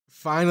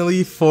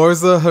Finally,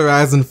 Forza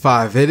Horizon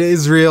 5. It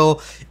is real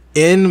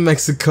in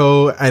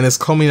Mexico and it's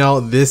coming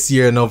out this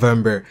year in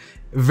November.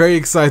 Very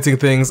exciting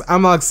things.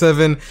 I'm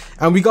Alex7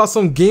 and we got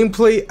some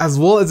gameplay as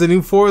well as a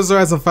new Forza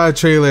Horizon 5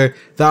 trailer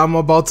that I'm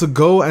about to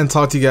go and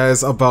talk to you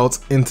guys about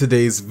in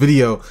today's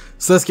video.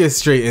 So let's get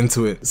straight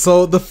into it.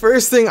 So the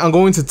first thing I'm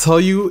going to tell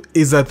you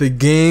is that the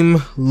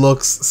game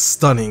looks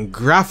stunning.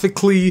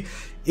 Graphically,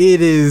 it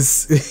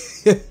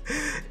is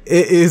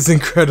it is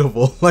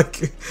incredible.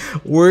 Like,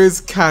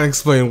 words can't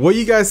explain. What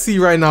you guys see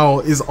right now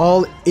is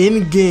all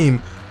in-game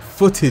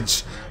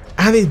footage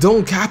and they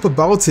don't cap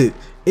about it.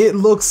 It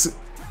looks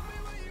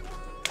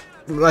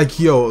like,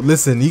 yo,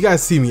 listen, you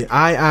guys see me,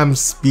 I am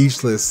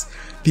speechless.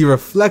 The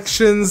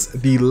reflections,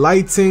 the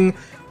lighting,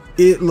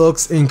 it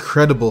looks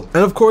incredible.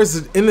 And of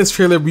course, in this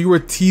trailer we were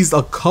teased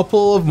a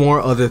couple of more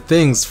other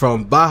things,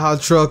 from Baja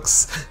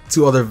trucks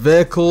to other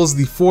vehicles.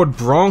 The Ford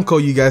Bronco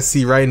you guys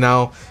see right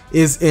now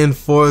is in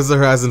Forza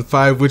Horizon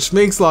 5, which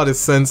makes a lot of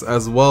sense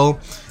as well.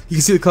 You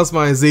can see the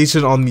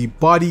customization on the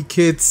body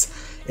kits,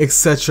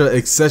 etc,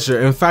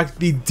 etc. In fact,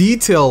 the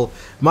detail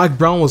Mike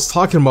Brown was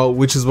talking about,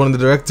 which is one of the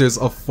directors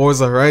of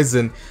Forza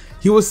Horizon,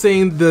 he was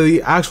saying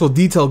the actual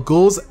detail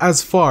goes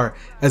as far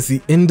as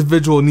the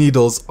individual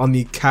needles on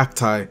the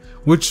cacti,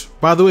 which,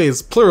 by the way,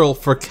 is plural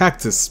for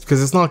cactus,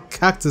 because it's not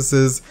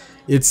cactuses,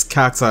 it's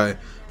cacti,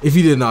 if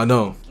you did not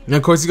know. And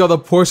of course, you got the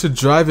Porsche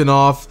driving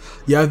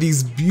off. You have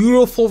these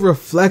beautiful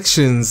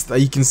reflections that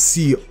you can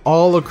see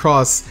all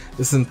across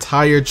this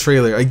entire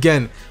trailer.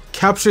 Again,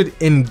 captured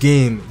in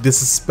game. The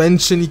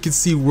suspension you can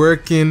see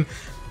working.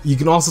 You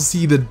can also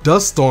see the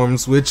dust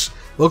storms, which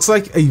looks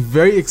like a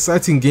very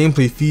exciting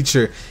gameplay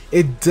feature.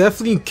 It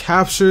definitely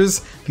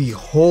captures the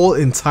whole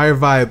entire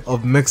vibe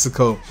of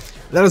Mexico.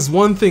 That is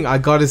one thing I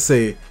gotta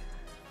say.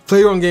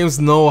 Playground Games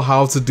know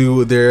how to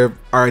do their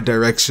art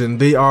direction.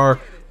 They are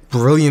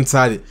brilliant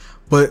at it.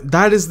 But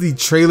that is the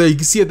trailer. You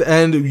can see at the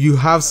end you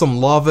have some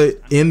lava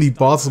in the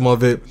bottom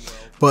of it.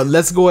 But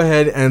let's go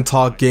ahead and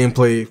talk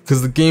gameplay,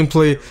 because the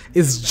gameplay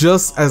is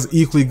just as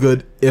equally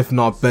good, if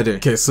not better.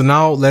 Okay, so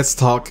now let's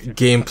talk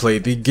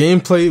gameplay. The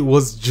gameplay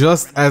was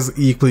just as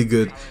equally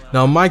good.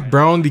 Now, Mike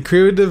Brown, the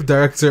creative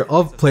director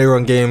of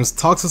Playground Games,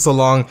 talks us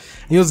along,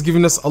 and he was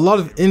giving us a lot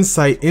of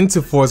insight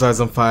into Forza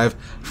Horizon 5,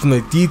 from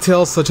the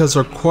details such as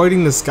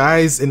recording the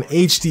skies in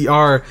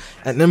HDR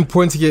and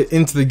importing it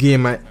into the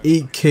game at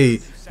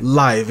 8K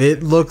live.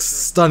 It looks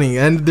stunning,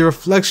 and the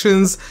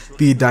reflections,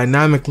 the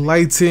dynamic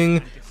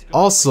lighting.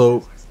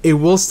 Also, it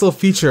will still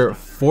feature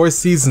 4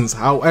 seasons.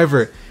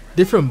 However,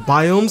 different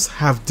biomes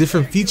have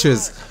different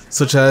features,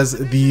 such as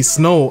the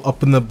snow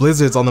up in the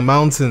blizzards on the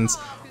mountains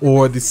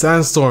or the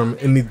sandstorm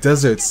in the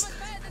deserts.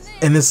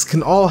 And this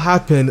can all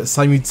happen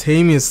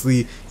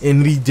simultaneously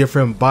in the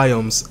different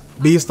biomes,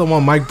 based on what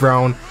Mike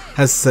Brown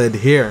has said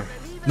here.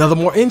 Now, the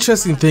more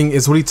interesting thing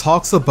is what he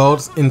talks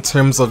about in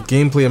terms of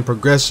gameplay and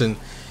progression.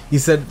 He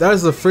said that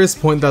is the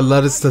first point that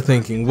led us to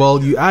thinking, well,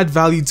 you add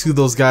value to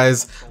those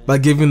guys by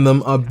giving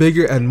them a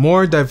bigger and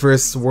more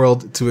diverse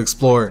world to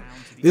explore.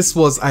 This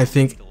was, I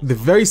think, the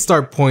very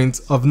start point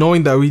of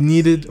knowing that we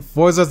needed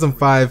Forza Horizon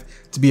 5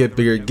 to be a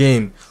bigger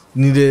game.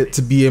 We needed it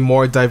to be a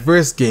more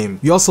diverse game.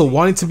 We also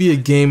wanted it to be a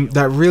game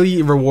that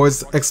really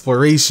rewards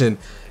exploration.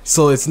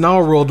 So it's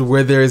now a world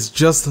where there is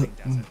just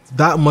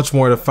that much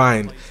more to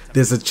find.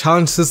 There's a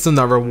challenge system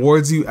that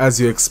rewards you as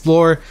you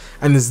explore,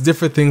 and there's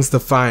different things to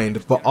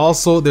find, but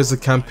also there's a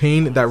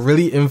campaign that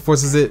really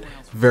enforces it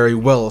very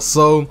well.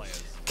 So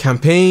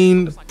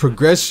campaign,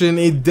 progression,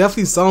 it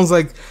definitely sounds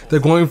like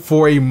they're going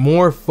for a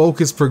more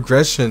focused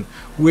progression,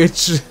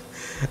 which,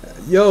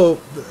 yo,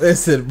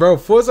 listen, bro,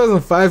 Forza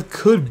Horizon 5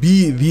 could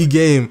be the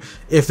game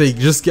if they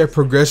just get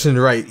progression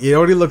right. It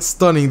already looks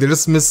stunning. They're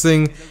just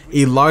missing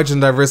a large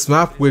and diverse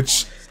map,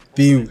 which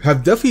they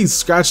have definitely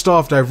scratched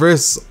off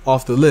diverse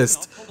off the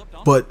list.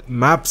 But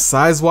map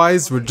size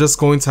wise, we're just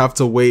going to have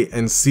to wait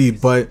and see.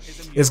 But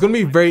it's going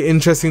to be very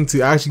interesting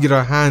to actually get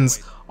our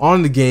hands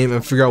on the game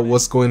and figure out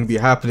what's going to be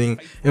happening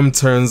in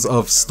terms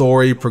of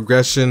story,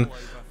 progression.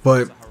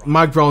 But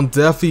Mike Brown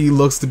definitely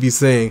looks to be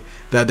saying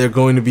that they're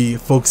going to be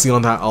focusing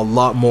on that a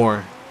lot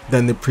more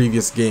than the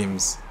previous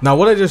games. Now,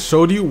 what I just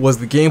showed you was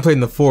the gameplay in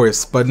the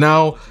forest, but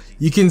now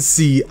you can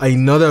see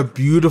another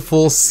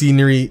beautiful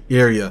scenery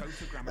area,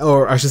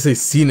 or I should say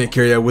scenic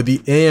area, with the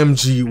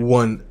AMG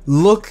 1.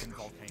 Look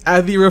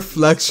at the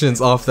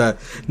reflections off that.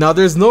 Now,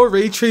 there's no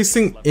ray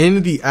tracing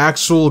in the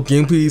actual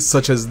gameplay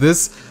such as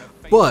this,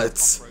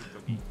 but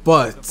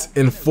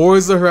in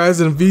Forza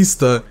Horizon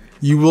Vista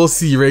you will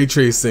see ray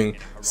tracing.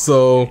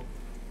 So,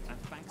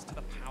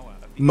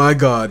 my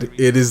god,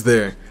 it is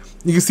there.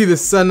 You can see the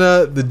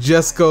Senna, the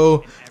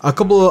Jesco, a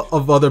couple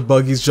of other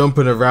buggies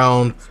jumping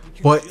around,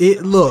 but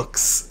it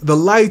looks, the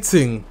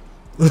lighting,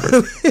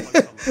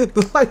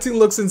 The lighting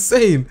looks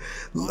insane.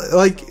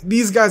 Like,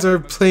 these guys are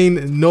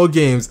playing no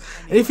games.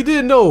 And if you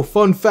didn't know,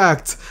 fun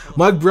fact,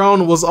 Mike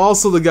Brown was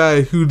also the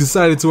guy who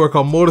decided to work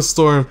on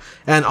MotorStorm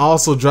and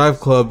also Drive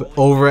Club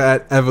over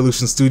at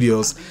Evolution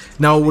Studios.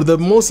 Now, the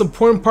most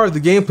important part of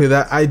the gameplay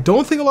that I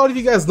don't think a lot of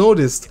you guys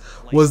noticed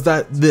was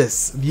that the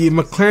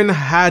McLaren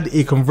had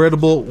a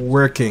convertible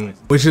working,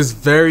 which is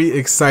very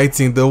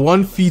exciting. The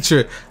one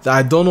feature that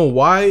I don't know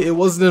why it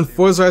wasn't in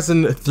Forza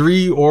Horizon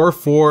 3 or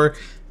 4,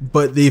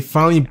 but they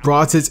finally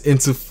brought it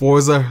into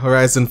Forza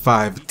Horizon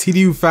 5.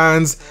 TDU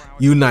fans,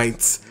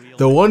 unite.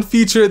 The one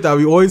feature that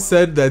we always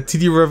said that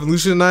TDU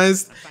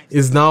revolutionized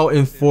is now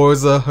in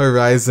Forza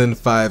Horizon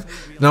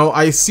 5. Now,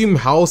 I assume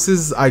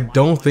houses, I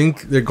don't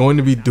think they're going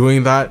to be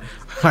doing that.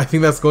 I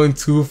think that's going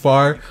too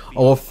far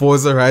on what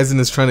Forza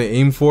Horizon is trying to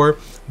aim for.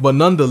 But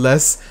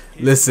nonetheless,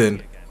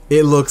 listen,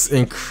 it looks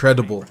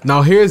incredible.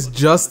 Now here's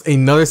just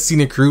another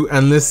scenic route,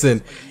 and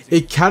listen,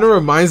 it kind of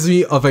reminds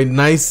me of a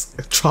nice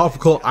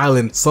tropical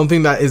island,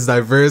 something that is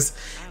diverse,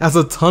 has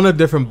a ton of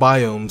different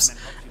biomes.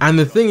 And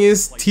the thing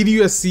is,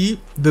 TDUSC,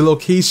 the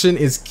location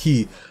is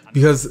key,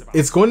 because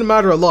it's going to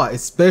matter a lot,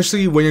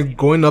 especially when you're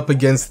going up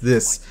against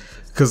this.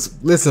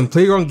 Because listen,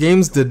 Playground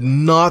Games did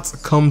not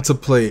come to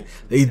play.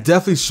 They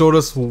definitely showed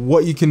us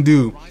what you can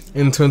do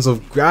in terms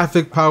of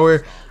graphic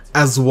power,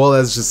 as well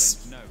as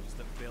just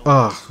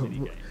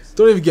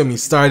don't even get me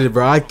started,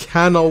 bro. I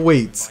cannot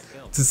wait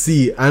to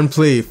see and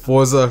play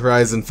Forza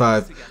Horizon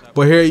 5.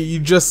 But here you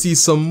just see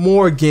some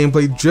more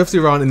gameplay drifting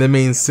around in the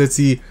main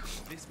city.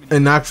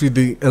 And actually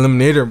the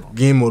Eliminator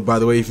game mode, by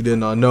the way, if you did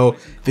not know,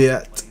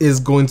 that is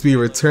going to be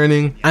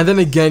returning. And then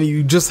again,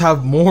 you just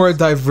have more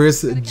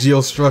diverse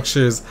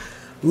geostructures.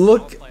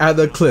 Look at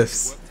the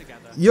cliffs.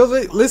 Yo,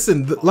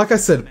 listen, like I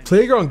said,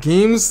 Playground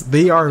Games,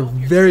 they are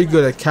very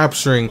good at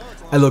capturing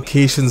a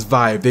location's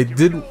vibe. They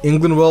did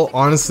England well,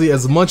 honestly.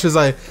 As much as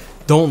I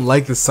don't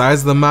like the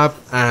size of the map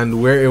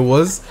and where it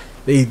was,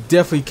 they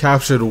definitely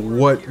captured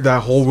what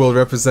that whole world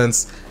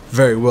represents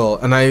very well.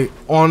 And I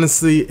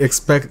honestly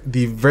expect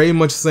the very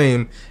much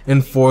same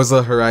in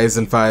Forza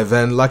Horizon 5.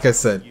 And like I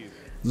said,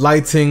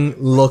 lighting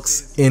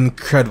looks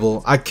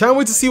incredible. I can't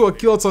wait to see what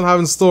Kylotonn have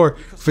in store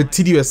for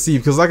TDUSC,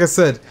 because like I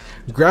said,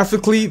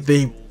 graphically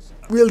they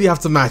really have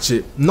to match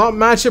it. Not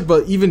match it,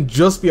 but even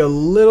just be a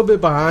little bit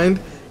behind.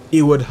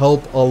 It would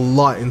help a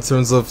lot in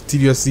terms of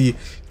TDUSC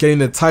getting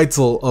the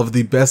title of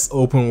the best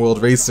open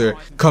world racer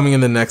coming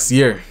in the next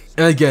year.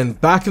 And again,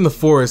 back in the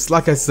forest,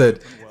 like I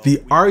said,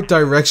 the art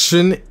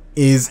direction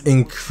is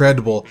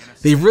incredible.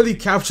 They've really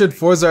captured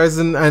Forza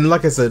Horizon, and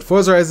like I said,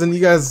 Forza Horizon, you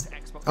guys,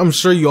 I'm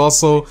sure you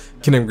also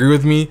can agree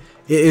with me,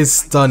 it is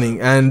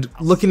stunning. And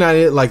looking at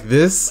it like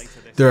this,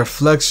 the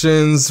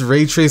reflections,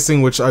 ray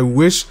tracing, which I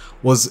wish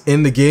was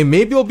in the game,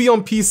 maybe it'll be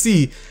on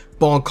PC,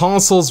 but on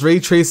consoles, ray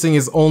tracing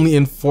is only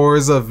in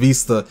Forza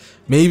Vista.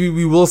 Maybe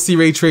we will see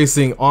ray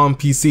tracing on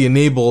PC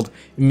enabled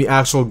in the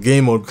actual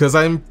game mode, because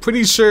I'm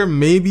pretty sure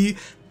maybe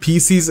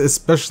PCs,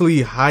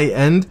 especially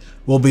high-end,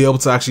 will be able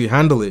to actually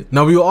handle it.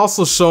 Now, we were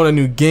also shown a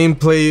new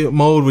gameplay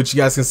mode, which you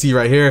guys can see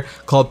right here,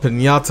 called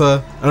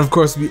Pinata. And of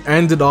course, we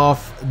ended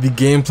off the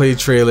gameplay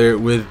trailer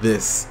with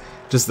this.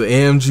 Just the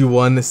AMG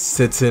 1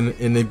 sitting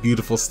in a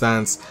beautiful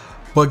stance.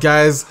 But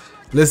guys,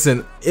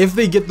 listen, if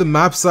they get the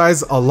map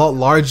size a lot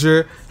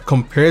larger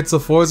compared to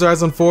Forza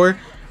Horizon 4,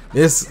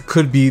 this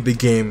could be the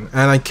game.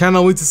 And I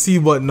cannot wait to see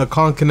what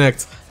Nacon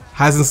Connect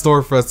has in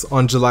store for us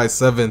on July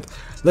 7th.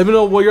 Let me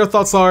know what your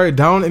thoughts are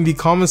down in the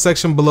comment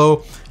section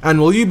below, and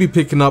will you be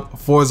picking up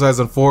Forza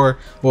Horizon 4?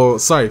 Well,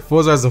 sorry,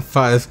 Forza Horizon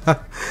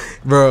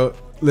 5. Bro,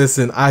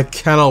 listen, I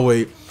cannot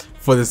wait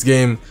for this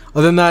game.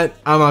 Other than that,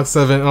 I'm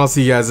Ox7, and I'll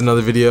see you guys in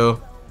another video.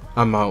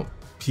 I'm out.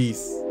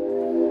 Peace.